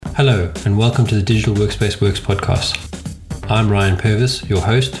Hello, and welcome to the Digital Workspace Works podcast. I'm Ryan Purvis, your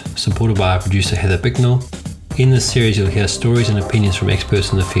host, supported by our producer Heather Bicknell. In this series, you'll hear stories and opinions from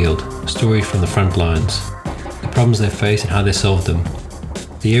experts in the field, stories from the front lines, the problems they face and how they solved them,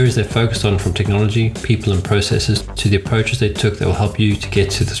 the areas they focused on from technology, people and processes, to the approaches they took that will help you to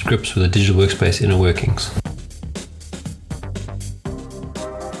get to the grips with the digital workspace inner workings.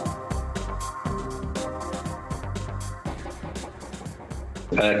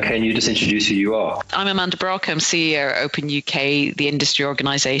 Can you just introduce who you are? I'm Amanda Brock. I'm CEO at OpenUK, the industry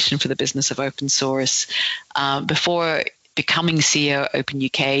organisation for the business of open source. Before becoming CEO at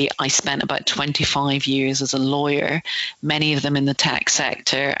OpenUK, I spent about 25 years as a lawyer, many of them in the tech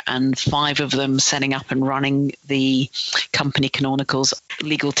sector, and 5 of them setting up and running the company Canonical's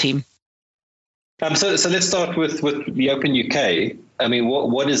legal team. So let's start with the OpenUK. I mean,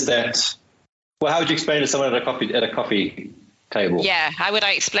 what is that? Well, how would you explain to someone at a coffee table? Yeah, how would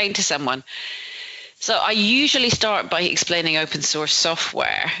I explain to someone? So I usually start by explaining open source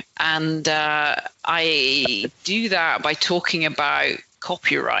software, and I do that by talking about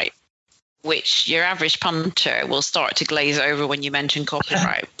copyright, which your average punter will start to glaze over when you mention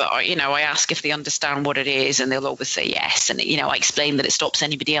copyright. But, I ask if they understand what it is, and they'll always say yes. And, I explain that it stops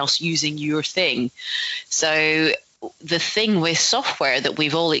anybody else using your thing. So the thing with software that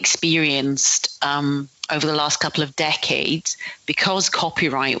we've all experienced over the last couple of decades, because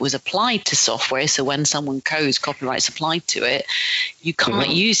copyright was applied to software, so when someone codes, copyright's applied to it, you can't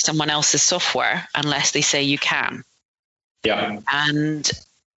use someone else's software unless they say you can. Yeah. And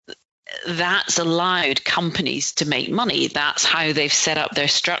that's allowed companies to make money. That's how they've set up their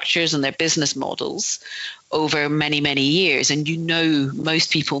structures and their business models over many, many years. And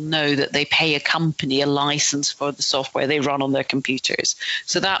most people know that they pay a company a license for the software they run on their computers.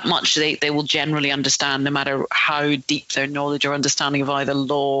 So that much they will generally understand, no matter how deep their knowledge or understanding of either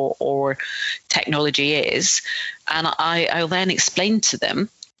law or technology is. And I'll then explain to them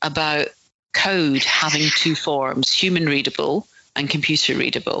about code having 2 forms, human readable and computer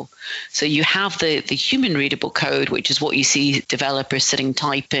readable. So you have the human readable code, which is what you see developers sitting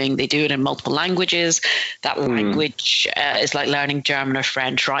typing. They do it in multiple languages. That language is like learning German or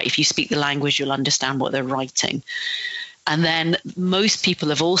French, right? If you speak the language, you'll understand what they're writing. And then most people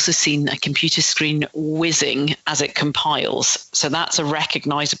have also seen a computer screen whizzing as it compiles. So that's a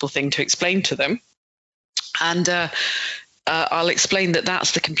recognizable thing to explain to them. And I'll explain that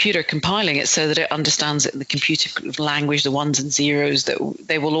that's the computer compiling it so that it understands it in the computer language, the ones and zeros that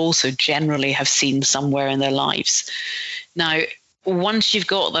they will also generally have seen somewhere in their lives. Now, once you've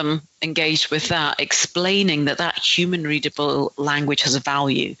got them engaged with that, explaining that human readable language has a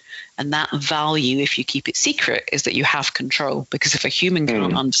value, and that value, if you keep it secret, is that you have control, because if a human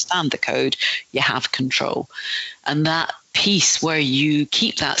can't understand the code, you have control. And that piece where you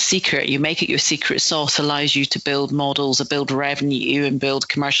keep that secret, you make it your secret sauce, allows you to build models, build revenue, and build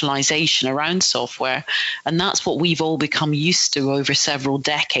commercialization around software. And that's what we've all become used to over several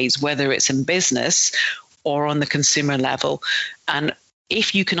decades, whether it's in business or on the consumer level. And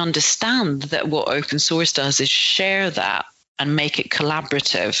if you can understand that what open source does is share that and make it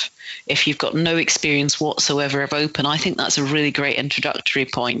collaborative, if you've got no experience whatsoever of open, I think that's a really great introductory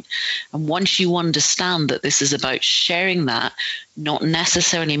point. And once you understand that this is about sharing that, not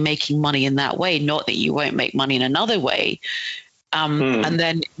necessarily making money in that way, not that you won't make money in another way, and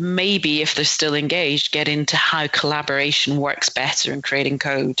then maybe if they're still engaged, get into how collaboration works better in creating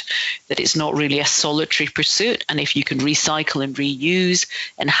code, that it's not really a solitary pursuit. And if you can recycle and reuse,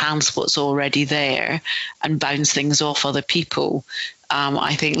 enhance what's already there and bounce things off other people.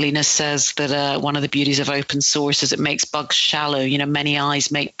 I think Linus says that one of the beauties of open source is it makes bugs shallow. Many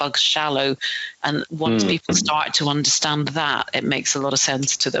eyes make bugs shallow. And once people start to understand that, it makes a lot of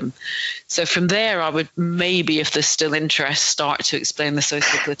sense to them. So from there, I would maybe, if there's still interest, start to explain the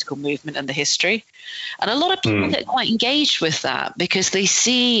socio-political movement and the history. And a lot of people get quite engaged with that because they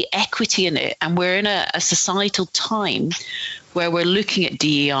see equity in it. And we're in a societal time where we're looking at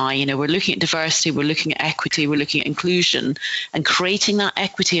DEI, we're looking at diversity, we're looking at equity, we're looking at inclusion, and creating that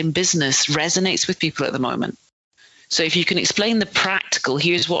equity in business resonates with people at the moment. So if you can explain the practical,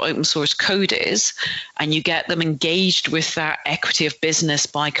 here's what open source code is, and you get them engaged with that equity of business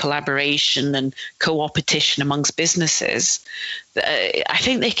by collaboration and co-opetition amongst businesses, I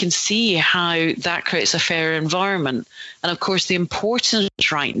think they can see how that creates a fairer environment. And of course, the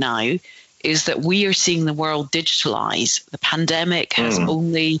importance right now is that we are seeing the world digitalize. The pandemic has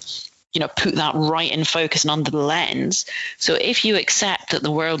only put that right in focus and under the lens. So if you accept that the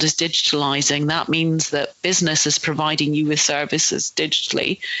world is digitalizing, that means that business is providing you with services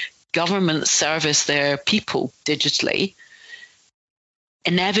digitally, governments service their people digitally,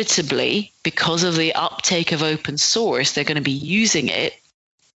 inevitably, because of the uptake of open source, they're going to be using it.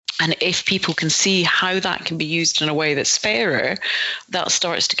 And if people can see how that can be used in a way that's fairer, that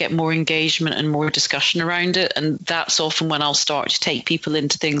starts to get more engagement and more discussion around it. And that's often when I'll start to take people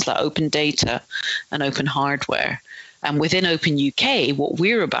into things like open data and open hardware. And within OpenUK, what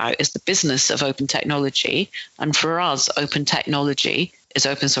we're about is the business of open technology. And for us, open technology is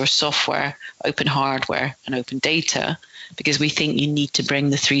open source software, open hardware, and open data, because we think you need to bring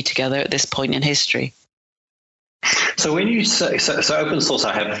the three together at this point in history. So when you say so open source,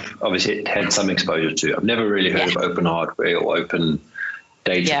 I have obviously had some exposure to. I've never really heard of open hardware or open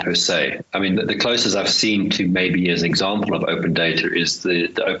data per se. I mean, the closest I've seen to maybe as an example of open data is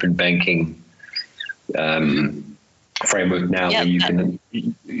the open banking framework now, where you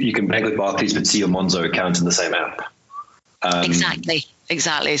can bank with Barclays but see your Monzo account in the same app.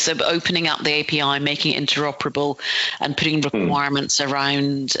 Exactly. So opening up the API, making it interoperable, and putting requirements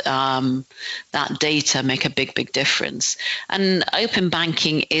around that data make a big difference. And open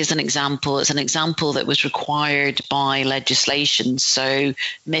banking is an example. It's an example that was required by legislation. So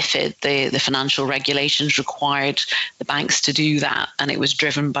MiFID, the financial regulations, required the banks to do that, and it was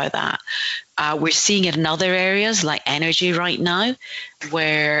driven by that. We're seeing it in other areas like energy right now,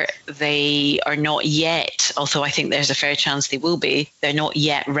 where they are not yet, although I think there's a fair chance they will be, they're not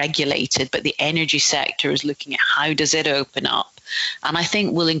yet regulated, but the energy sector is looking at how does it open up. And I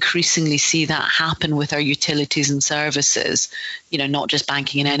think we'll increasingly see that happen with our utilities and services, not just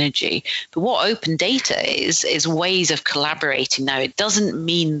banking and energy. But what open data is ways of collaborating. Now, it doesn't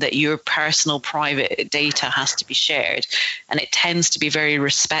mean that your personal private data has to be shared. And it tends to be very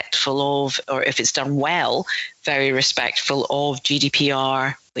respectful of, or if it's done well, very respectful of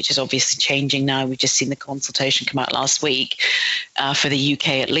GDPR, which is obviously changing now. We've just seen the consultation come out last week for the UK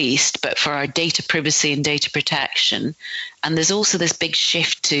at least, but for our data privacy and data protection. And there's also this big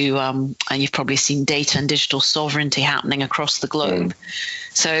shift to, and you've probably seen data and digital sovereignty happening across the globe.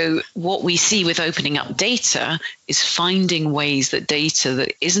 So what we see with opening up data is finding ways that data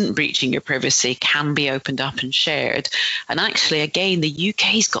that isn't breaching your privacy can be opened up and shared. And actually, again, the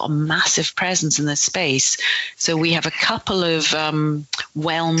UK's got a massive presence in this space. So we have a couple of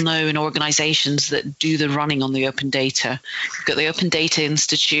well-known organizations that do the running on the open data. We've got the Open Data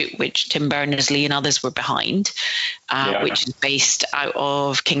Institute, which Tim Berners-Lee and others were behind, which is based out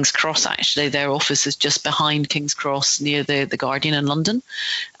of King's Cross, actually. Their office is just behind King's Cross near the Guardian in London.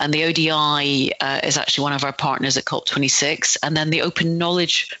 And the ODI is actually one of our partners at COP26. And then the Open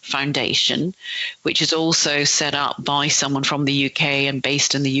Knowledge Foundation, which is also set up by someone from the UK and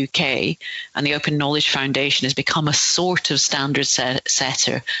based in the UK. And the Open Knowledge Foundation has become a sort of standard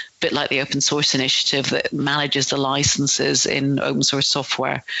setter, a bit like the Open Source Initiative that manages the licenses in open source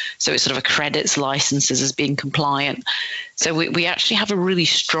software. So it sort of accredits licenses as being compliant. So we actually have a really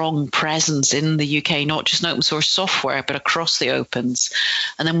strong presence in the UK, not just in open source software, but across the opens.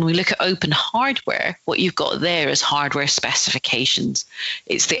 And then when we look at open hardware, what you've got there is hardware specifications.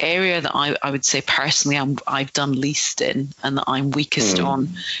 It's the area that I would say personally I've done least in and that I'm weakest on.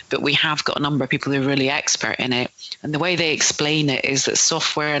 But we have got a number of people who are really expert in it. And the way they explain it is that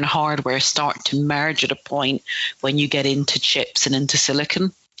software and hardware start to merge at a point when you get into chips and into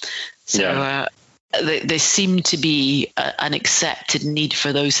silicon. So there seem to be an accepted need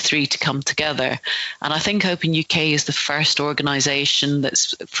for those three to come together. And I think OpenUK is the first organization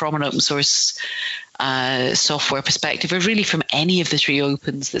that's from an open source software perspective, or really from any of the three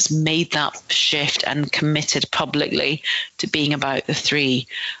opens, that's made that shift and committed publicly to being about the three.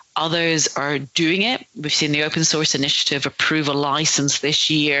 Others are doing it. We've seen the Open Source Initiative approve a license this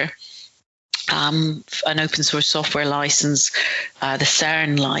year, an open source software license, the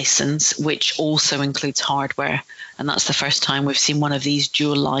CERN license, which also includes hardware. And that's the first time we've seen one of these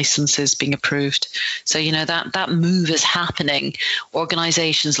dual licenses being approved. So, that move is happening.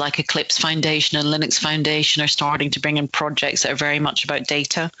 Organizations like Eclipse Foundation and Linux Foundation are starting to bring in projects that are very much about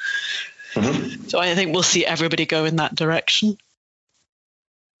data. So I think we'll see everybody go in that direction.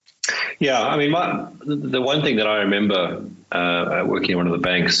 Yeah, I mean, the one thing that I remember working in one of the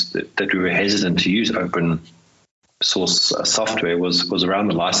banks that we were hesitant to use open source software was around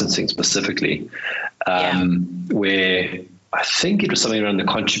the licensing specifically, where I think it was something around the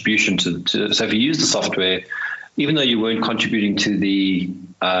contribution to. So if you use the software, even though you weren't contributing to the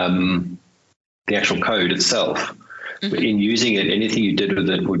actual code itself, in using it, anything you did with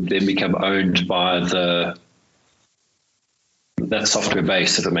it would then become owned by that software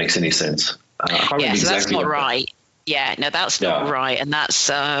base, if it makes any sense. So that's not right. Yeah, no, that's not right. And that's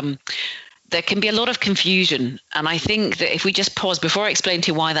there can be a lot of confusion. And I think that if we just pause, before I explain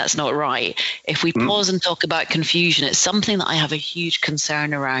to you why that's not right, if we pause and talk about confusion, it's something that I have a huge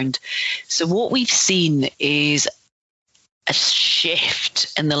concern around. So what we've seen is a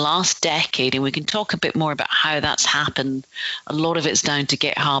shift in the last decade, and we can talk a bit more about how that's happened. A lot of it's down to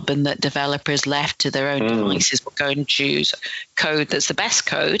GitHub, and that developers left to their own devices will go and choose code that's the best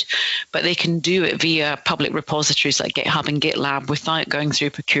code, but they can do it via public repositories like GitHub and GitLab without going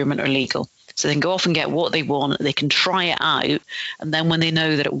through procurement or legal. So they can go off and get what they want, they can try it out, and then when they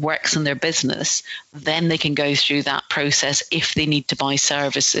know that it works in their business, then they can go through that process if they need to buy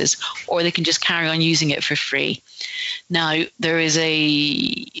services, or they can just carry on using it for free. Now, there is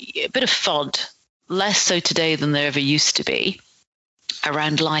a bit of FUD, less so today than there ever used to be,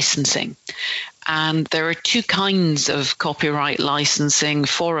 around licensing. And there are two kinds of copyright licensing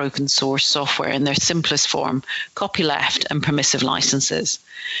for open source software in their simplest form: copyleft and permissive licenses.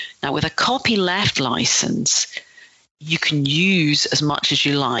 Now, with a copyleft license, you can use as much as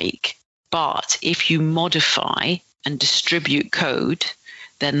you like, but if you modify and distribute code,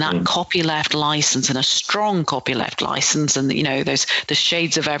 then that copyleft license, and a strong copyleft license, and there's the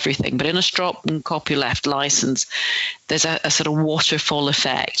shades of everything, but in a strong copyleft license, there's a sort of waterfall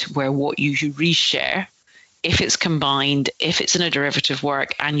effect where what you reshare, if it's combined, if it's in a derivative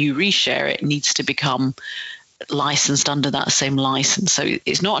work and you reshare it, needs to become licensed under that same license. So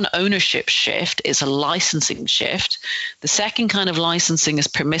it's not an ownership shift, it's a licensing shift. The second kind of licensing is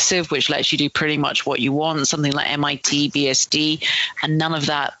permissive, which lets you do pretty much what you want, something like MIT, BSD, and none of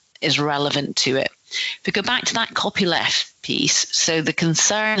that is relevant to it. If we go back to that copyleft piece, so the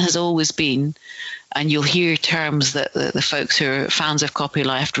concern has always been, and you'll hear terms that the folks who are fans of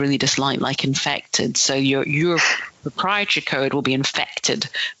copyleft really dislike, like infected. So your proprietary code will be infected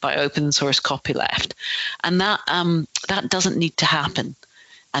by open source copyleft, and that doesn't need to happen.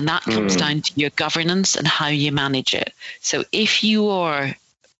 And that comes down to your governance and how you manage it. So if you are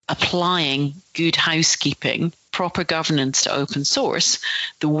applying good housekeeping, proper governance to open source,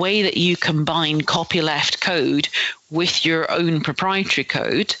 the way that you combine copyleft code with your own proprietary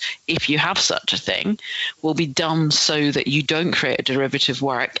code, if you have such a thing, will be done so that you don't create a derivative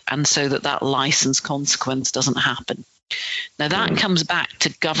work, and so that license consequence doesn't happen. Now that comes back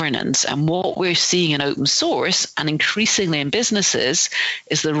to governance, and what we're seeing in open source and increasingly in businesses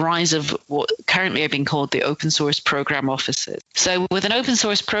is the rise of what currently are being called the open source program offices. So with an open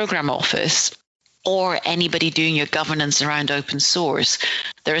source program office, or anybody doing your governance around open source,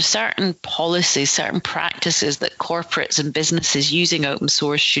 there are certain policies, certain practices that corporates and businesses using open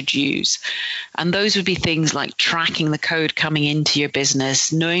source should use. And those would be things like tracking the code coming into your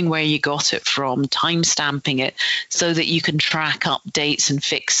business, knowing where you got it from, time-stamping it so that you can track updates and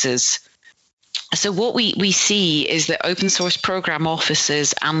fixes. So what we see is that open source program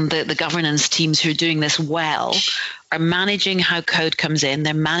offices and the governance teams who are doing this well are managing how code comes in.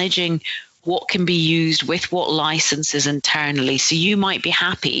 They're managing what can be used with what licenses internally. So you might be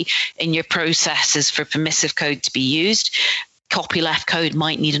happy in your processes for permissive code to be used. Copyleft code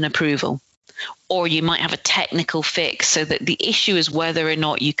might need an approval. Or you might have a technical fix, so that the issue is whether or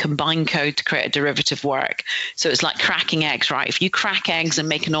not you combine code to create a derivative work. So it's like cracking eggs, right? If you crack eggs and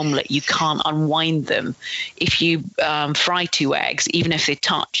make an omelette, you can't unwind them. If you fry two eggs, even if they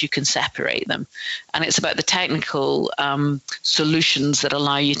touch, you can separate them. And it's about the technical solutions that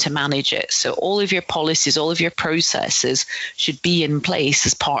allow you to manage it. So all of your policies, all of your processes should be in place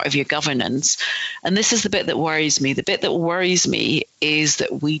as part of your governance. And this is the bit that worries me. The bit that worries me is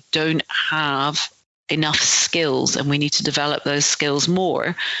that we don't have enough skills, and we need to develop those skills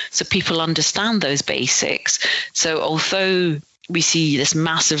more so people understand those basics. So although we see this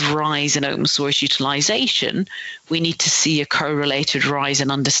massive rise in open source utilization, we need to see a correlated rise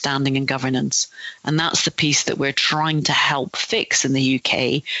in understanding and governance. And that's the piece that we're trying to help fix in the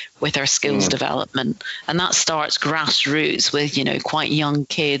UK with our skills development. And that starts grassroots with, quite young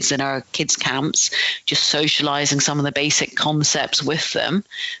kids in our kids camps, just socializing some of the basic concepts with them.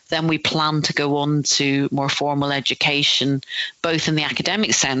 Then we plan to go on to more formal education, both in the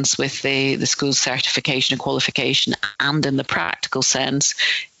academic sense with the school certification and qualification, and in the practical sense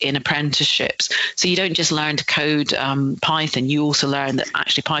in apprenticeships. So you don't just learn to code Python, you also learn that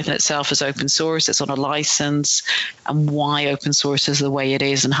actually Python itself is open source, it's on a license, and why open source is the way it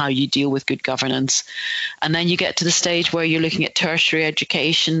is and how you deal with good governance. And then you get to the stage where you're looking at tertiary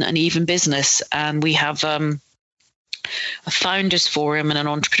education and even business. And we have a founders forum and an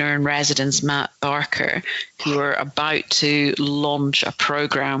entrepreneur in residence, Matt Barker, who are about to launch a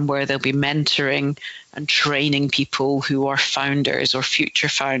program where they'll be mentoring and training people who are founders or future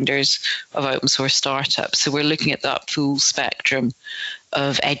founders of open source startups. So we're looking at that full spectrum.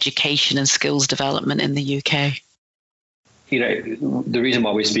 of education and skills development in the UK. You know, the reason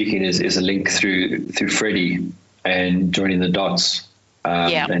why we're speaking is a link through Freddie and joining the dots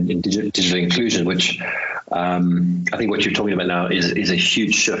and digital inclusion, which I think what you're talking about now is a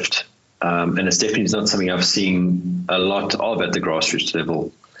huge shift. And it's definitely not something I've seen a lot of at the grassroots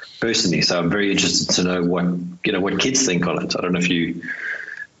level personally. So I'm very interested to know what kids think on it. I don't know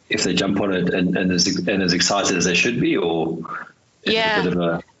if they jump on it and as excited as they should be, or is it a bit of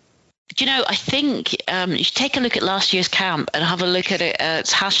a... Do you know, I think you should take a look at last year's camp and have a look at it.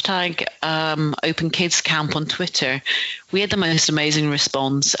 It's hashtag OpenKids Camp on Twitter. We had the most amazing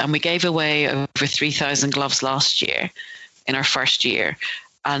response, and we gave away over 3,000 gloves last year in our first year.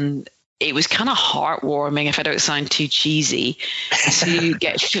 And it was kind of heartwarming, if I don't sound too cheesy, to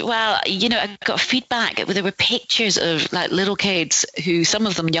get, well, you know, I got feedback. There were pictures of like little kids who, some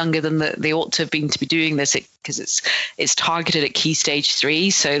of them younger than they ought to have been to be doing this, because it's targeted at key stage 3.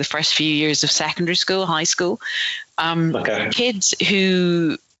 So the first few years of secondary school, high school. Kids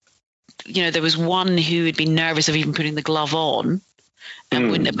who, you know, there was one who had been nervous of even putting the glove on and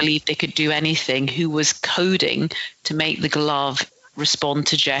wouldn't have believed they could do anything, who was coding to make the glove respond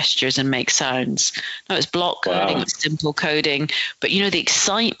to gestures and make sounds. No, it's block coding, it's simple coding, but you know, the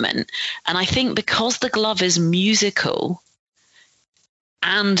excitement. And I think because the glove is musical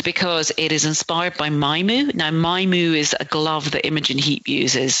and because it is inspired by Maimu. Now, Maimu is a glove that Imogen Heap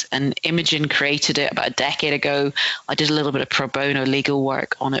uses, and Imogen created it about a decade ago. I did a little bit of pro bono legal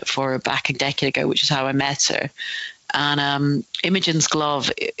work on it for her back a decade ago, which is how I met her. And Imogen's glove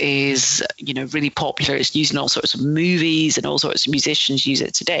is, you know, really popular. It's used in all sorts of movies, and all sorts of musicians use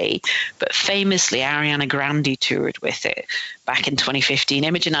it today. But famously, Ariana Grande toured with it back in 2015.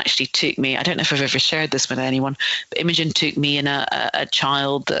 Imogen actually took me, I don't know if I've ever shared this with anyone, but Imogen took me and a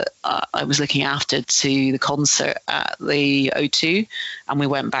child that I was looking after to the concert at the O2. And we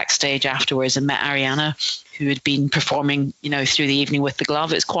went backstage afterwards and met Ariana, who had been performing, you know, through the evening with the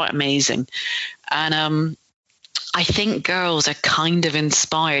glove. It's quite amazing. And I think girls are kind of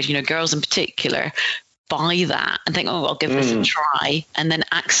inspired, you know, girls in particular, by that and think, oh, I'll give this a try, and then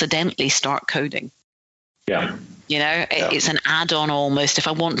accidentally start coding. Yeah. You know, it's an add-on almost. If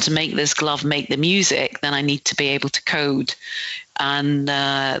I want to make this glove make the music, then I need to be able to code. And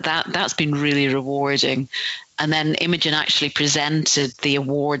that's been really rewarding. And then Imogen actually presented the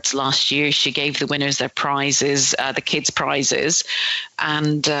awards last year. She gave the winners their prizes, the kids' prizes,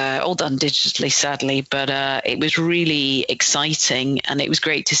 and all done digitally, sadly. But it was really exciting, and it was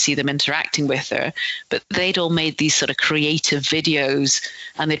great to see them interacting with her. But they'd all made these sort of creative videos,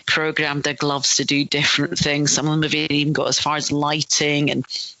 and they'd programmed their gloves to do different things. Some of them have even got as far as lighting and,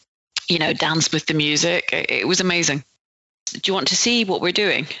 you know, dance with the music. It was amazing. Do you want to see what we're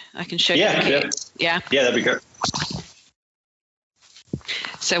doing? I can show you. Yeah, that'd be good.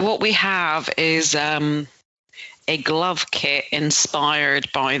 So what we have is a glove kit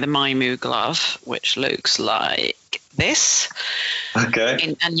inspired by the Maimu glove, which looks like this.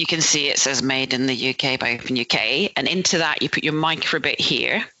 Okay. And you can see it says made in the UK by OpenUK. And into that, you put your microbit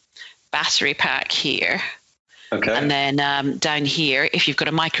here, battery pack here. Okay. And then down here, if you've got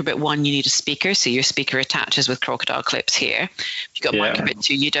a microbit 1, you need a speaker. So your speaker attaches with crocodile clips here. If you've got microbit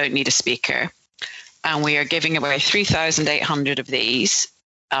 2, you don't need a speaker. And we are giving away 3,800 of these.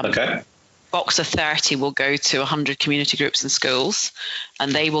 Box of 30 will go to 100 community groups and schools.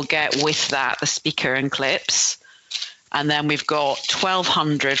 And they will get with that the speaker and clips. And then we've got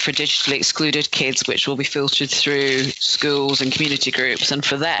 1,200 for digitally excluded kids, which will be filtered through schools and community groups. And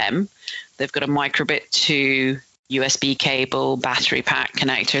for them, they've got a microbit 2, USB cable, battery pack,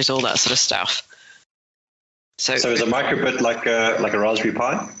 connectors, all that sort of stuff. So is a microbit like a Raspberry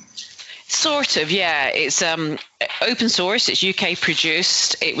Pi? Sort of, yeah. It's open source. It's UK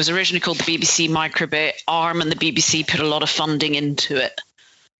produced. It was originally called the BBC Microbit. ARM and the BBC put a lot of funding into it.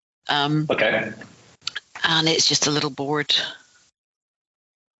 Okay. And it's just a little board.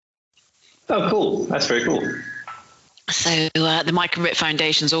 Oh, cool. That's very cool. So the Microbit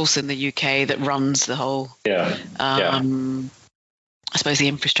Foundation is also in the UK that runs the whole, I suppose, the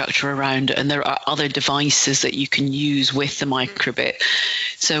infrastructure around it. And there are other devices that you can use with the microbit.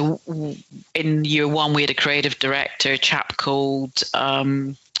 So in year 1, we had a creative director, a chap called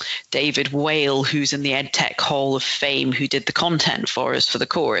David Whale, who's in the EdTech Hall of Fame, who did the content for us for the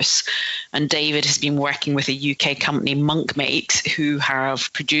course. And David has been working with a UK company, Monkmakes, who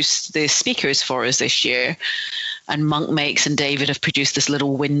have produced the speakers for us this year. And Monkmakes and David have produced this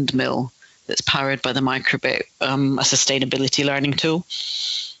little windmill that's powered by the microbit, a sustainability learning tool.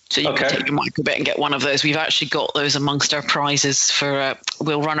 So you can take your microbit and get one of those. We've actually got those amongst our prizes for,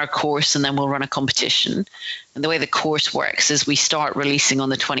 we'll run our course and then we'll run a competition. And the way the course works is we start releasing on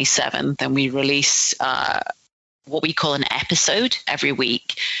the 27th, and we release what we call an episode every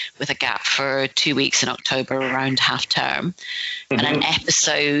week, with a gap for 2 weeks in October around half term. Mm-hmm. And an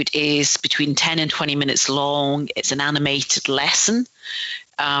episode is between 10 and 20 minutes long. It's an animated lesson.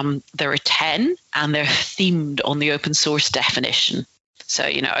 There are 10, and they're themed on the open source definition. So,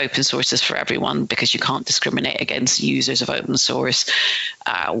 open source is for everyone, because you can't discriminate against users of open source.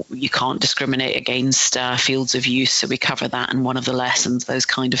 You can't discriminate against fields of use. So we cover that in one of the lessons, those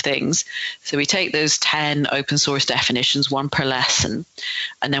kind of things. So we take those 10 open source definitions, one per lesson,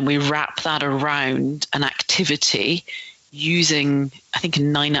 and then we wrap that around an activity using, I think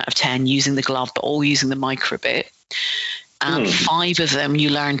 9 out of 10 using the glove, but all using the microbit. And 5 of them you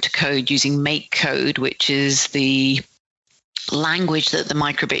learn to code using MakeCode, which is the language that the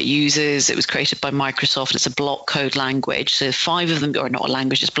microbit uses. It was created by Microsoft. It's a block code language. So 5 of them, or not a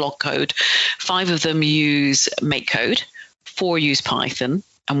language, it's block code. 5 of them use MakeCode, 4 use Python,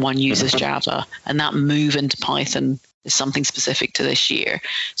 and 1 uses Java. And that move into Python is something specific to this year.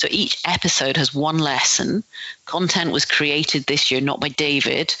 So each episode has 1 lesson. Content was created this year, not by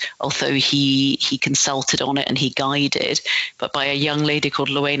David, although he consulted on it and he guided, but by a young lady called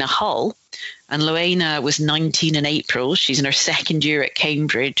Loena Hull. And Loena was 19 in April. She's in her 2nd year at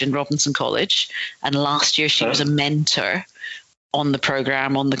Cambridge and Robinson College. And last year she was a mentor on the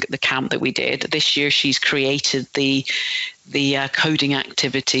program, on the camp that we did. This year she's created the coding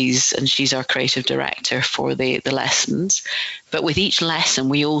activities, and she's our creative director for the lessons. But with each lesson,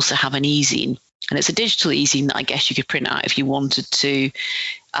 we also have an e-zine. And it's a digital e-zine that I guess you could print out if you wanted to.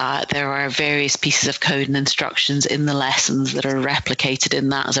 There are various pieces of code and instructions in the lessons that are replicated in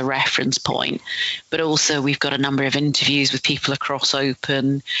that as a reference point. But also we've got a number of interviews with people across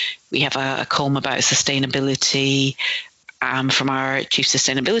Open. We have a column about sustainability from our Chief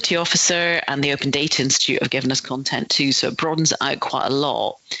Sustainability Officer, and the Open Data Institute have given us content too. So it broadens it out quite a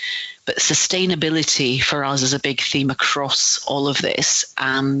lot. But sustainability for us is a big theme across all of this.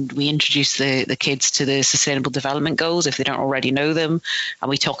 And we introduce the kids to the Sustainable Development Goals if they don't already know them. And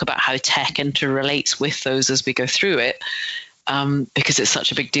we talk about how tech interrelates with those as we go through it, because it's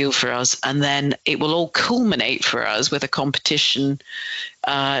such a big deal for us. And then it will all culminate for us with a competition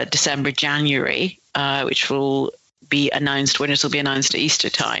December, January, which will be announced, winners will be announced at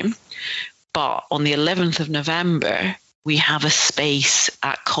Easter time. But on the 11th of November, we have a space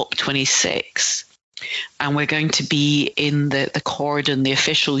at COP26, and we're going to be in the Cordon, the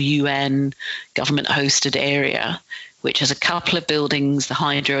official UN government-hosted area, which has a couple of buildings, the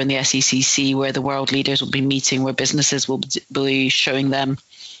Hydro and the SECC, where the world leaders will be meeting, where businesses will be showing them,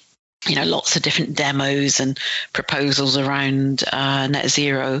 lots of different demos and proposals around net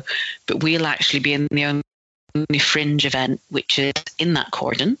zero. But we'll actually be in the only fringe event, which is in that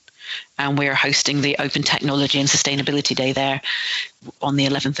Cordon. And we're hosting the Open Technology and Sustainability Day there on the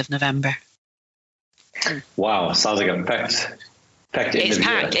 11th of November. Wow, sounds like a packed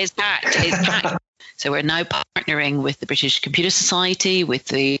It's packed. So we're now partnering with the British Computer Society, with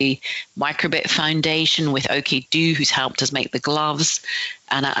the Microbit Foundation, with OK-Do, who's helped us make the gloves,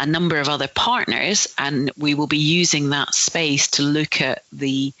 and a number of other partners. And we will be using that space to look at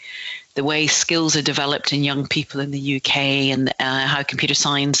the way skills are developed in young people in the UK, and how computer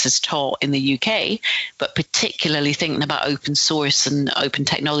science is taught in the UK, but particularly thinking about open source and open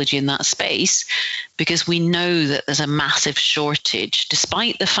technology in that space, because we know that there's a massive shortage.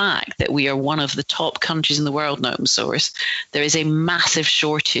 Despite the fact that we are one of the top countries in the world in open source, there is a massive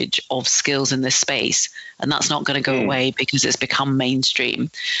shortage of skills in this space, and that's not going to go away because it's become mainstream.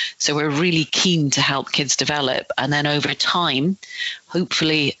 So we're really keen to help kids develop, and then over time,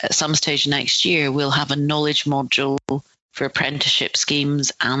 hopefully at some stage next year, we'll have a knowledge module for apprenticeship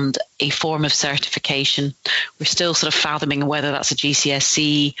schemes and a form of certification. We're still sort of fathoming whether that's a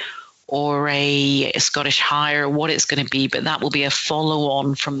GCSE or a Scottish Higher, what it's going to be, but that will be a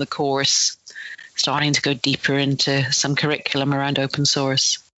follow-on from the course, starting to go deeper into some curriculum around open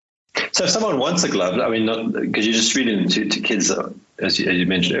source. So if someone wants a glove, because you're distributing them to kids, as you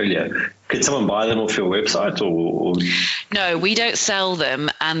mentioned earlier, could someone buy them off your website or? No, we don't sell them,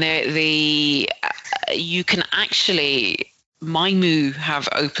 and you can actually, MyMoo have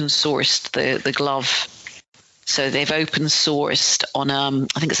open sourced the glove. So they've open sourced on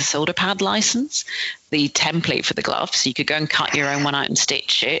I think it's a SolderPad license, the template for the glove. So you could go and cut your own one out and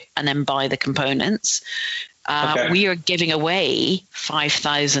stitch it, and then buy the components. We are giving away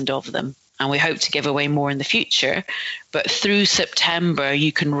 5,000 of them, and we hope to give away more in the future. But through September,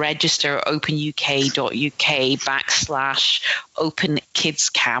 you can register at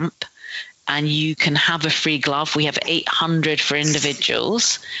openuk.uk/OpenKidsCamp, and you can have a free glove. We have 800 for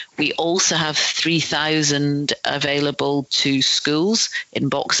individuals. We also have 3,000 available to schools in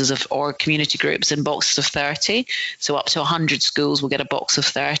boxes of, or community groups in boxes of 30. So up to 100 schools will get a box of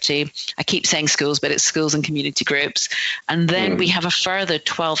 30. I keep saying schools, but it's schools and community groups. And then we have a further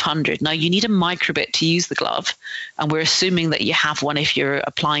 1,200. Now, you need a microbit to use the glove, and we're assuming that you have one if you're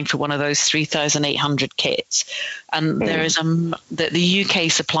applying for one of those 3,800 kits. And there is the UK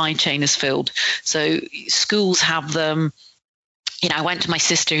supply chain is filled. So schools have them. You know, I went to my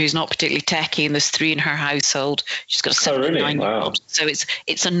sister who's not particularly techie, and there's 3 in her household. She's got a 79-year-old. Wow. So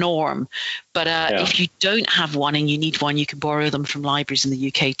it's a norm. But if you don't have one and you need one, you can borrow them from libraries in the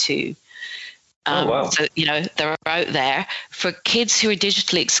UK too. So, you know, they're out there. For kids who are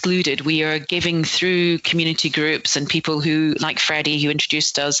digitally excluded, we are giving through community groups and people who, like Freddie, who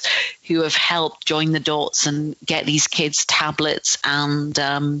introduced us, who have helped join the dots and get these kids tablets and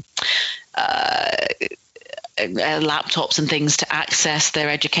laptops and things to access their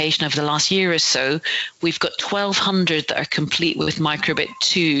education over the last year or so. We've got 1,200 that are complete with microbit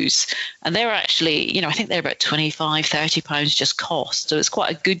 2s, and they're actually, you know, I think they're about £25-30 just cost, so it's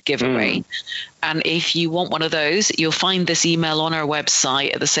quite a good giveaway. And if you want one of those, you'll find this email on our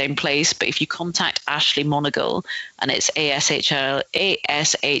website at the same place. But if you contact Ashley Monagle, and it's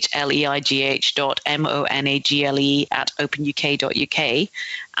ashleigh.monagle@openuk.uk,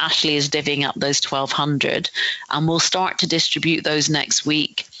 Ashley is divvying up those 1,200, and we'll start to distribute those next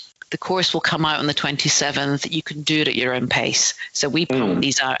week. The course will come out on the 27th. You can do it at your own pace. So we pump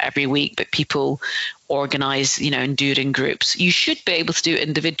these out every week, but people organize, you know, and do it in groups. You should be able to do it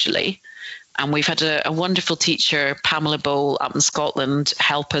individually. And we've had a wonderful teacher, Pamela Bowl, up in Scotland,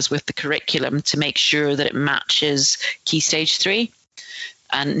 help us with the curriculum to make sure that it matches Key Stage 3,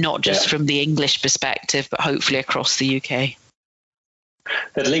 and not just from the English perspective, but hopefully across the UK.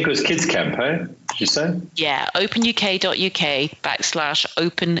 That link was Kids Camp, eh? Did you say? Yeah,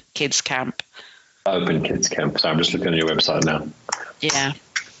 openuk.uk/OpenKidsCamp. Open Kids Camp. So I'm just looking at your website now. Yeah.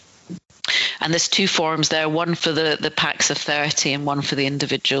 And there's 2 forms there, one for the packs of 30 and one for the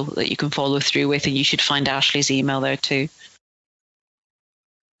individual that you can follow through with. And you should find Ashley's email there too.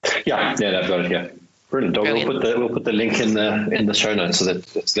 Yeah, I've got it here. Brilliant. We'll put the link in the show notes so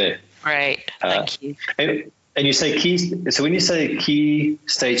that it's there. Great. Thank you. And you say so when you say Key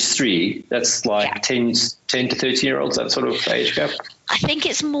Stage 3, that's like 10 to 13-year-olds, that sort of age gap? I think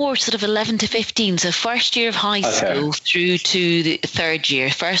it's more sort of 11 to 15. So first year of high school through to the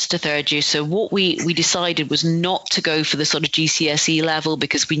first to third year. So what we decided was not to go for the sort of GCSE level,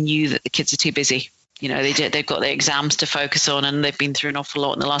 because we knew that the kids are too busy. You know, they've got their exams to focus on, and they've been through an awful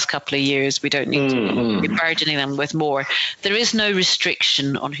lot in the last couple of years. We don't need to be burdening them with more. There is no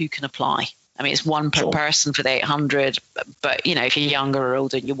restriction on who can apply. I mean, it's one per person for the 800, but, you know, if you're younger or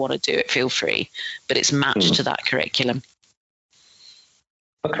older and you want to do it, feel free. But it's matched to that curriculum.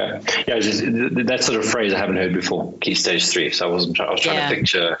 Okay. Yeah, that sort of phrase I haven't heard before, Key Stage 3. So I was trying to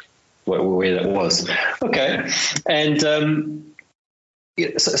picture where that was. Okay. And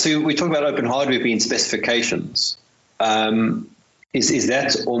so we talk about open hardware being specifications. Is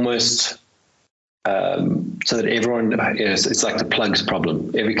that almost so that everyone, it's like the plugs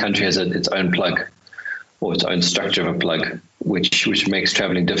problem. Every country has its own plug or its own structure of a plug, which makes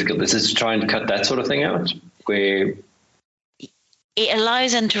traveling difficult. This is to try and cut that sort of thing out, where it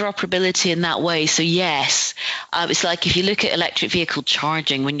allows interoperability in that way. So yes, it's like if you look at electric vehicle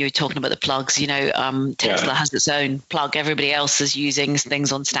charging, when you're talking about the plugs, you know, Tesla has its own plug. Everybody else is using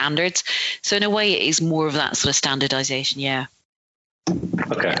things on standards. So in a way, it is more of that sort of standardization. Yeah.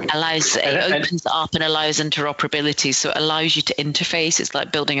 Okay. It opens it up and allows interoperability. So it allows you to interface. It's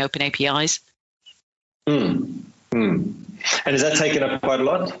like building open APIs. And is that taken up quite a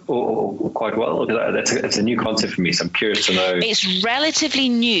lot or quite well? That's a new concept for me, so I'm curious to know. It's relatively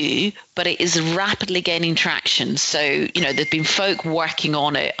new, but it is rapidly gaining traction. So, you know, there's been folk working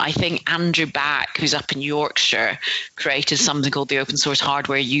on it. I think Andrew Back, who's up in Yorkshire, created something called the Open Source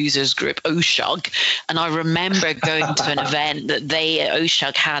Hardware Users Group, OSHUG. And I remember going to an event that they at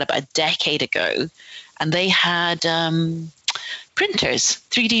OSHUG had about a decade ago, and they had printers,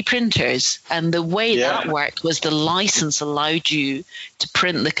 3D printers. And the way that worked was the license allowed you to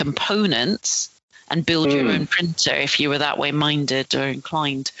print the components and build your own printer if you were that way minded or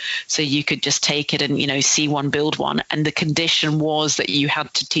inclined. So you could just take it and, you know, see one, build one. And the condition was that you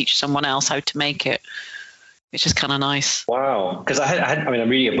had to teach someone else how to make it, which is kind of nice. Wow. Because I'm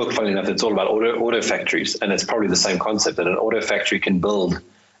reading a book, funnily enough, that's all about auto factories. And it's probably the same concept that an auto factory can build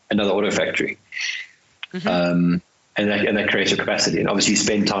another auto factory. And that creates your capacity. And obviously you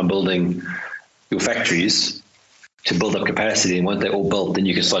spend time building your factories to build up capacity. And once they're all built, then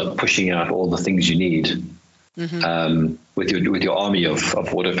you can start pushing out all the things you need with your army of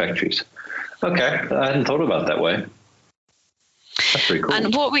auto factories. Okay, I hadn't thought about it that way. That's pretty cool.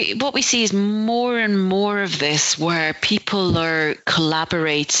 And what we see is more and more of this, where people are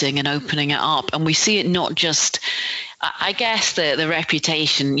collaborating and opening it up, and we see it not just. I guess the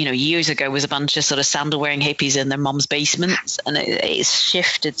reputation, years ago was a bunch of sort of sandal-wearing hippies in their mum's basements, and it's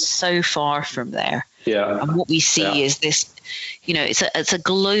shifted so far from there. Yeah. And what we see is this, it's a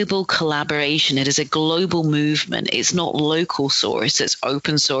global collaboration. It is a global movement. It's not local source. It's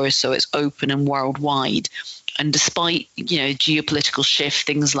open source, so it's open and worldwide. And despite, geopolitical shift,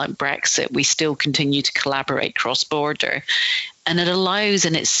 things like Brexit, we still continue to collaborate cross-border. And it allows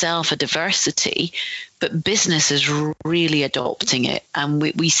in itself a diversity, but business is really adopting it. And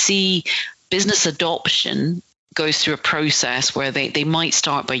we see business adoption goes through a process where they might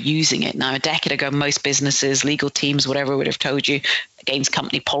start by using it. Now, a decade ago, most businesses, legal teams, whatever, would have told you against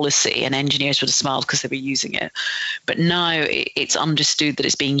company policy, and engineers would have smiled because they were using it. But now it's understood that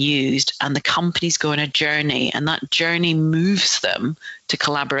it's being used, and the companies go on a journey, and that journey moves them to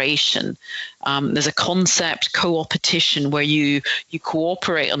collaboration. There's a concept, co-opetition, where you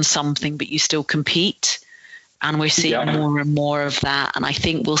cooperate on something, but you still compete. And we're seeing more and more of that. And I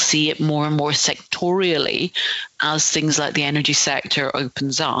think we'll see it more and more sectorially as things like the energy sector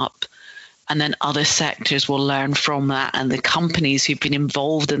opens up. And then other sectors will learn from that. And the companies who've been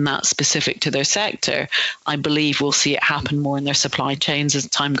involved in that specific to their sector, I believe we'll see it happen more in their supply chains as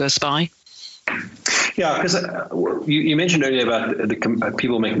time goes by. Yeah, because you mentioned earlier about the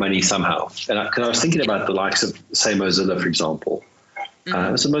people make money somehow. And I was thinking about the likes of, say, Mozilla, for example.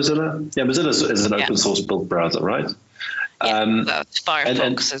 Is it Mozilla? Yeah, Mozilla is an open source built browser, right?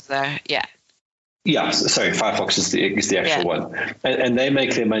 Firefox is there. Yeah. Yeah, sorry, Firefox is the actual one, and they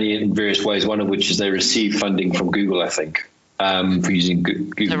make their money in various ways. One of which is they receive funding from Google, I think, for using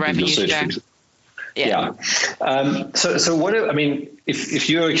Google search. So what? I mean, if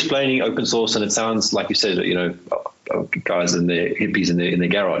you're explaining open source, and it sounds like you said, guys and the hippies in their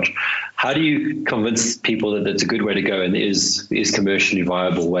garage, how do you convince people that it's a good way to go and is commercially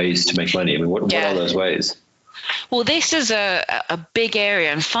viable ways to make money? I mean, what are those ways? Well, this is a big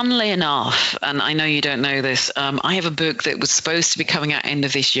area, and funnily enough, and I know you don't know this, I have a book that was supposed to be coming out end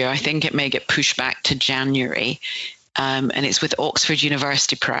of this year. I think it may get pushed back to January. And it's with Oxford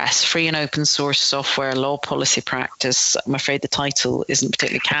University Press, Free and Open Source Software Law Policy Practice. I'm afraid the title isn't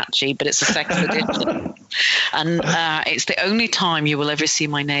particularly catchy, but it's the second edition. And it's the only time you will ever see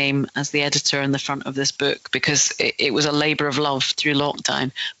my name as the editor in the front of this book, because it was a labor of love through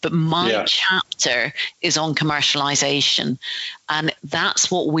lockdown. But my chapter is on commercialization. And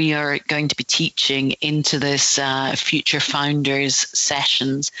that's what we are going to be teaching into this Future Founders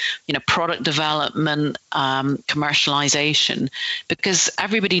sessions, product development, commercialization, because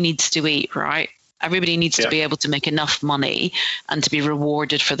everybody needs to eat, right? Everybody needs to be able to make enough money and to be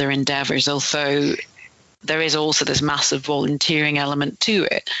rewarded for their endeavors, although there is also this massive volunteering element to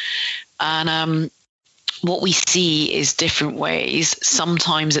it. And what we see is different ways.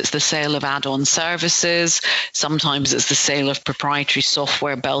 Sometimes it's the sale of add-on services. Sometimes it's the sale of proprietary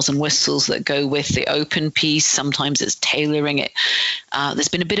software, bells and whistles that go with the open piece. Sometimes it's tailoring it. There's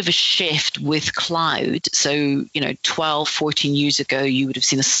been a bit of a shift with cloud. So, 12, 14 years ago, you would have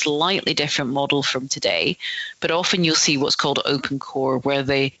seen a slightly different model from today. But often you'll see what's called open core, where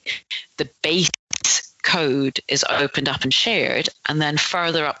the base code is opened up and shared, and then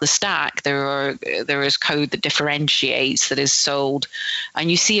further up the stack there is code that differentiates, that is sold.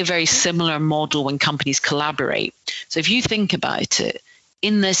 And you see a very similar model when companies collaborate. So if you think about it,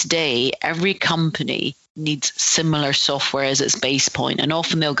 in this day, every company needs similar software as its base point, and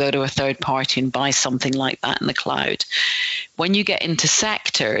often they'll go to a third party and buy something like that in the cloud. When you get into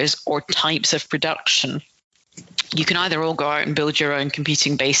sectors or types of production, you can either all go out and build your own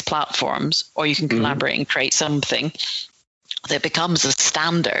competing base platforms, or you can collaborate and create something that becomes a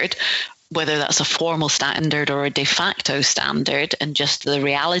standard, whether that's a formal standard or a de facto standard. And just the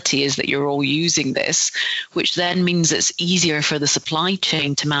reality is that you're all using this, which then means it's easier for the supply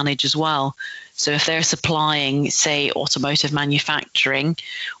chain to manage as well. So if they're supplying, say, automotive manufacturing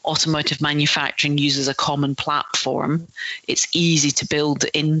uses a common platform. It's easy to build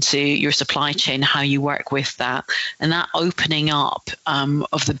into your supply chain how you work with that. And that opening up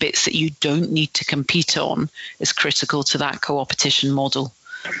of the bits that you don't need to compete on is critical to that co-opetition model.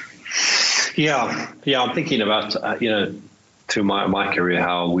 Yeah. I'm thinking about, through my career,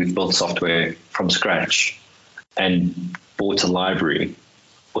 how we've built software from scratch and bought a library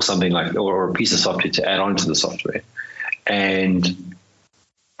or something like, or a piece of software to add on to the software. And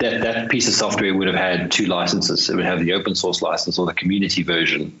that piece of software would have had two licenses. It would have the open source license or the community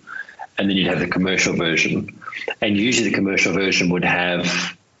version, and then you'd have the commercial version. And usually the commercial version would have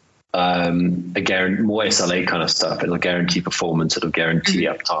more SLA kind of stuff. It'll guarantee performance. It'll guarantee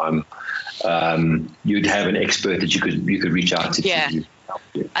uptime. You'd have an expert that you could reach out to. Yeah.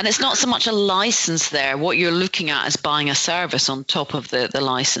 And it's not so much a license there. What you're looking at is buying a service on top of the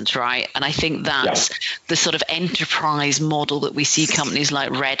license, right? And I think that's the sort of enterprise model that we see companies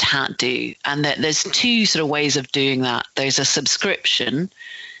like Red Hat do. And there's two sort of ways of doing that. There's a subscription.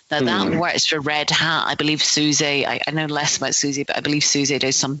 Now that works for Red Hat. I believe SUSE, I know less about SUSE, but I believe SUSE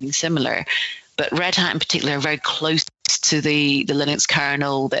does something similar. But Red Hat in particular are very close to the Linux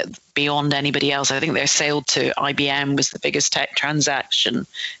kernel, that beyond anybody else. I think their sale to IBM was the biggest tech transaction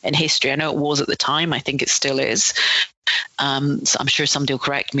in history. I know it was at the time. I think it still is. So I'm sure somebody will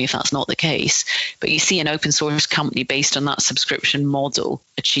correct me if that's not the case. But you see an open source company based on that subscription model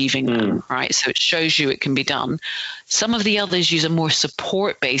achieving that, right? So it shows you it can be done. Some of the others use a more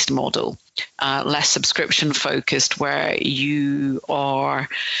support-based model, less subscription-focused, where you are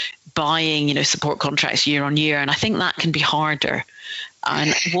buying, support contracts year on year. And I think that can be harder.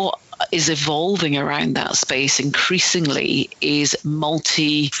 And what is evolving around that space increasingly is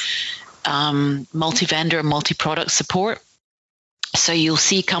multi-vendor and multi-product support. So you'll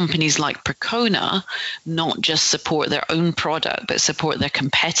see companies like Percona not just support their own product, but support their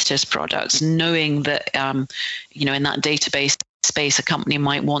competitors' products, knowing that, in that database space, a company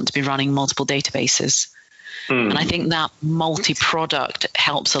might want to be running multiple databases. And I think that multi-product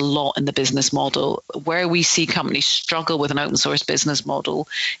helps a lot in the business model. Where we see companies struggle with an open source business model,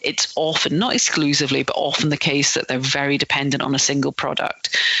 it's often, not exclusively, but often the case that they're very dependent on a single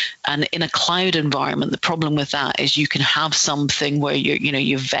product. And in a cloud environment, the problem with that is you can have something where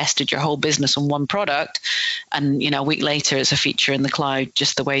you've vested your whole business on one product, and a week later it's a feature in the cloud,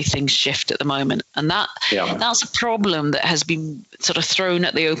 just the way things shift at the moment. And that's a problem that has been sort of thrown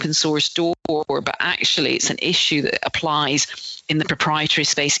at the open source door, but actually it's an issue that applies in the proprietary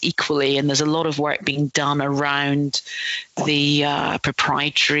space equally. And there's a lot of work being done around the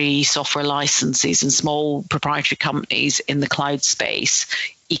proprietary software licenses and small proprietary companies in the cloud space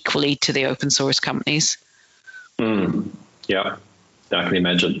equally to the open source companies. Yeah, I can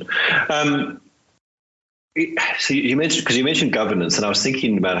imagine. So you mentioned governance, and I was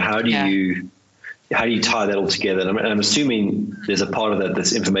thinking about how do you tie that all together? And I'm assuming there's a part of that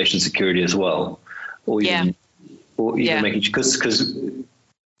that's information security as well, or even making, because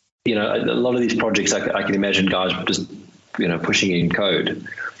a lot of these projects, I can imagine guys just pushing in code.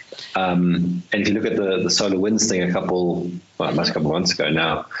 And if you look at the solar winds thing a couple months ago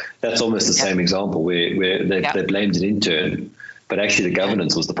now, that's almost the same example where they blamed an intern, but actually the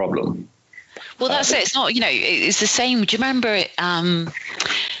governance was the problem. Well, that's it. It's not, it's the same. Do you remember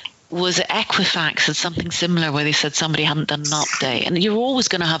was it Equifax had something similar where they said somebody hadn't done an update? And you're always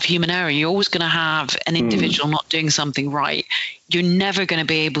going to have human error. You're always going to have an individual not doing something right. You're never going to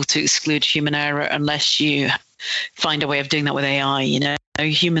be able to exclude human error unless you find a way of doing that with AI.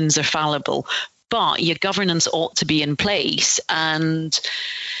 Humans are fallible, but your governance ought to be in place, and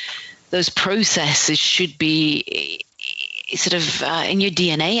those processes should be sort of in your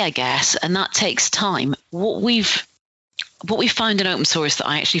DNA, I guess, and that takes time. What we've found in open source that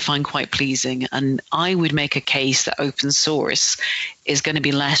I actually find quite pleasing, and I would make a case that open source is going to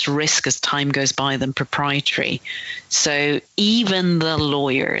be less risk as time goes by than proprietary. So even the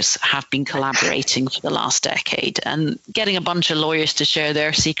lawyers have been collaborating for the last decade, and getting a bunch of lawyers to share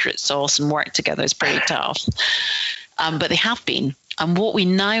their secret sauce and work together is pretty tough. But they have been. And what we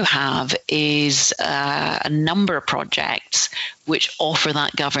now have is a number of projects which offer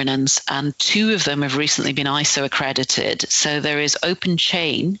that governance, and two of them have recently been ISO accredited. So there is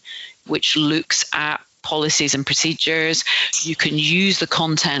OpenChain, which looks at policies and procedures. You can use the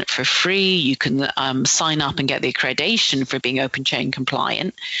content for free. You can sign up and get the accreditation for being OpenChain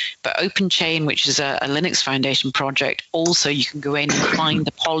compliant. But OpenChain, which is a Linux Foundation project, also you can go in and find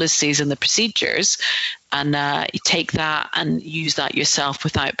the policies and the procedures, and you take that and use that yourself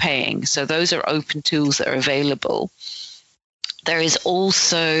without paying. So those are open tools that are available. There is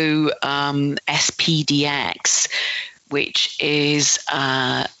also SPDX, which is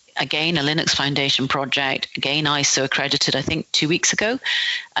again, a Linux Foundation project, again, ISO accredited, I think 2 weeks ago.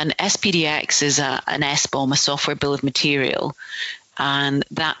 And SPDX is an SBOM, a software bill of material, and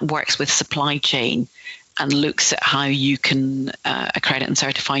that works with supply chain and looks at how you can accredit and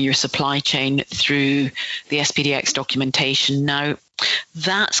certify your supply chain through the SPDX documentation. Now,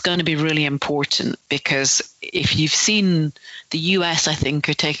 that's going to be really important, because if you've seen The US, I think,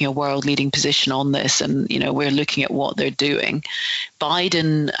 are taking a world leading position on this, and we're looking at what they're doing.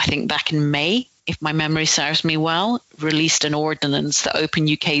 Biden, I think back in May, if my memory serves me well, released an ordinance that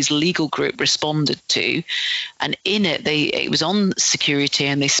OpenUK's legal group responded to. And in it, it was on security,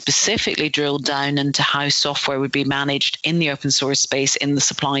 and they specifically drilled down into how software would be managed in the open source space in the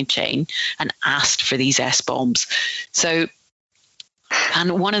supply chain and asked for these SBOMs. So,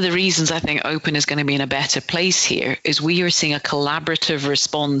 and one of the reasons I think Open is going to be in a better place here is we are seeing a collaborative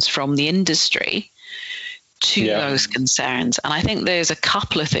response from the industry to those concerns. And I think there's a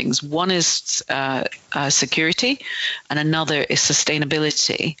couple of things. One is security, and another is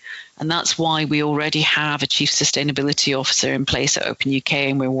sustainability. And that's why we already have a chief sustainability officer in place at OpenUK,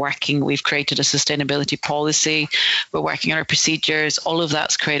 and we've created a sustainability policy. We're working on our procedures. All of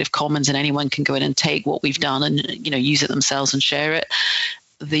that's Creative Commons, and anyone can go in and take what we've done and use it themselves and share it.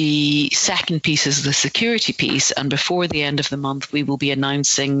 The second piece is the security piece, and before the end of the month, we will be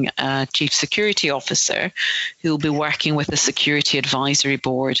announcing a chief security officer who will be working with the security advisory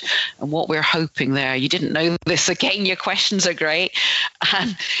board. And what we're hoping there, you didn't know this, again, your questions are great,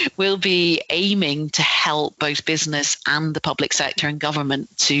 and we'll be aiming to help both business and the public sector and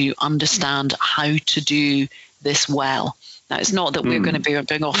government to understand how to do this well. Now, it's not that we're going to be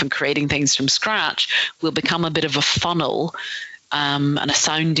going off and creating things from scratch. We'll become a bit of a funnel and a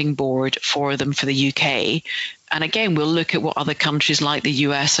sounding board for them for the UK. And again, we'll look at what other countries like the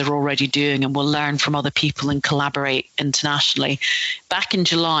US are already doing, and we'll learn from other people and collaborate internationally. Back in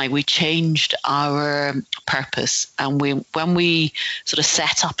July, we changed our purpose. And when we sort of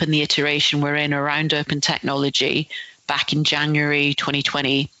set up in the iteration we're in around open technology back in January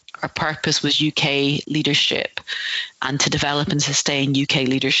 2020, our purpose was UK leadership and to develop and sustain UK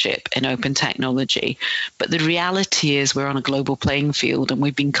leadership in open technology. But the reality is we're on a global playing field, and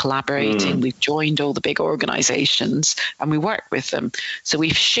we've been collaborating. We've joined all the big organizations and we work with them. So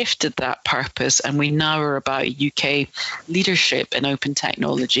we've shifted that purpose, and we now are about UK leadership in open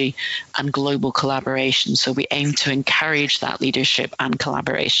technology and global collaboration. So we aim to encourage that leadership and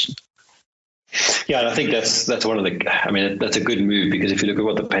collaboration. Yeah, and I think that's one of that's a good move, because if you look at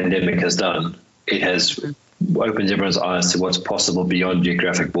what the pandemic has done, it has opened everyone's eyes to what's possible beyond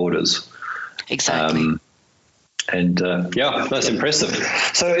geographic borders. Exactly. That's impressive.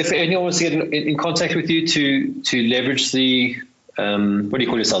 So if anyone wants to get in contact with you to leverage the, what do you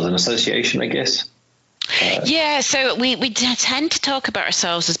call yourselves, an association, I guess? So we tend to talk about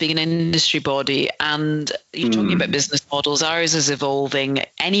ourselves as being an industry body, and you're talking about business models. Ours is evolving.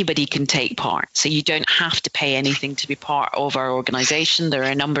 Anybody can take part, so you don't have to pay anything to be part of our organization. There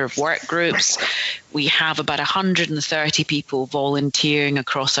are a number of work groups. We have about 130 people volunteering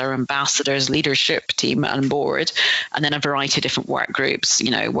across our ambassadors leadership team and board, and then a variety of different work groups,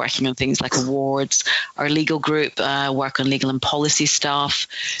 working on things like awards. Our legal group work on legal and policy stuff,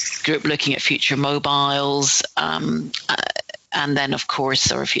 group looking at future mobiles, and then, of course,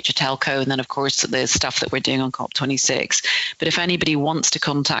 our future telco, and then, of course, the stuff that we're doing on COP26. But if anybody wants to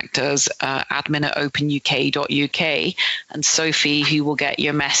contact us, admin@openuk.uk, and Sophie, who will get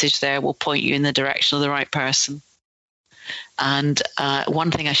your message there, will point you in the direction of the right person. And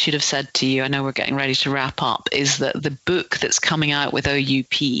one thing I should have said to you, I know we're getting ready to wrap up, is that the book that's coming out with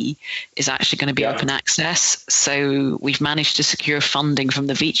OUP is actually going to be open access. So we've managed to secure funding from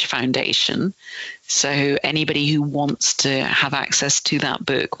the Veitch Foundation. So anybody who wants to have access to that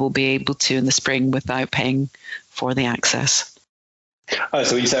book will be able to in the spring without paying for the access. Oh,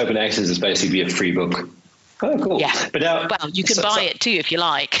 so when you say open access, it's basically a free book. Oh, cool. Yeah. But now, you can buy it too if you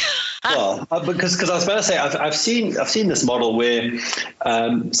like. Well, because I was about to say, I've seen this model where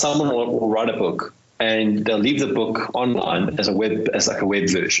someone will write a book and they'll leave the book online as like a web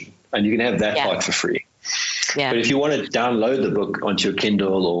version, and you can have that part for free. Yeah. But if you want to download the book onto your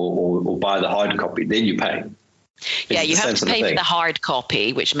Kindle or buy the hard copy, then you pay. You have to pay for the hard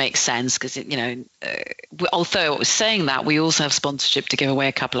copy, which makes sense because, although saying that, we also have sponsorship to give away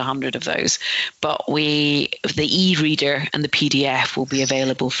a couple of hundred of those. But the e-reader and the PDF will be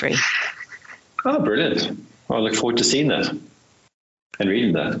available free. Oh, brilliant. I look forward to seeing that and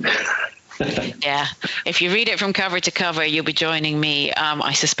reading that. Yeah. If you read it from cover to cover, you'll be joining me.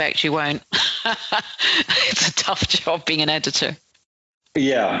 I suspect you won't. It's a tough job being an editor.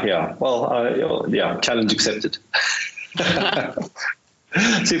 Yeah. Well, challenge accepted.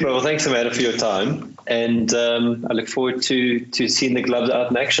 Super. Well, thanks, Amanda, for your time. And I look forward to seeing the gloves out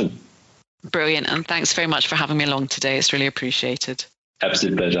in action. Brilliant. And thanks very much for having me along today. It's really appreciated.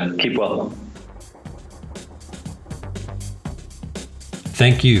 Absolute pleasure. Keep well.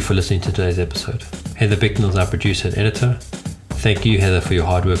 Thank you for listening to today's episode. Heather Bicknell is our producer and editor. Thank you, Heather, for your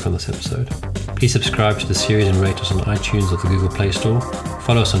hard work on this episode. Please subscribe to the series and rate us on iTunes or the Google Play Store.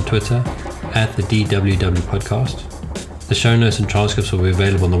 Follow us on Twitter @the DWW Podcast. The show notes and transcripts will be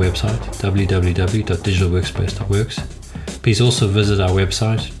available on the website www.digitalworkspace.works. Please also visit our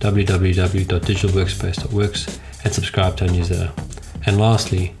website www.digitalworkspace.works and subscribe to our newsletter. And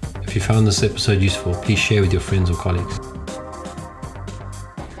lastly, if you found this episode useful, please share with your friends or colleagues.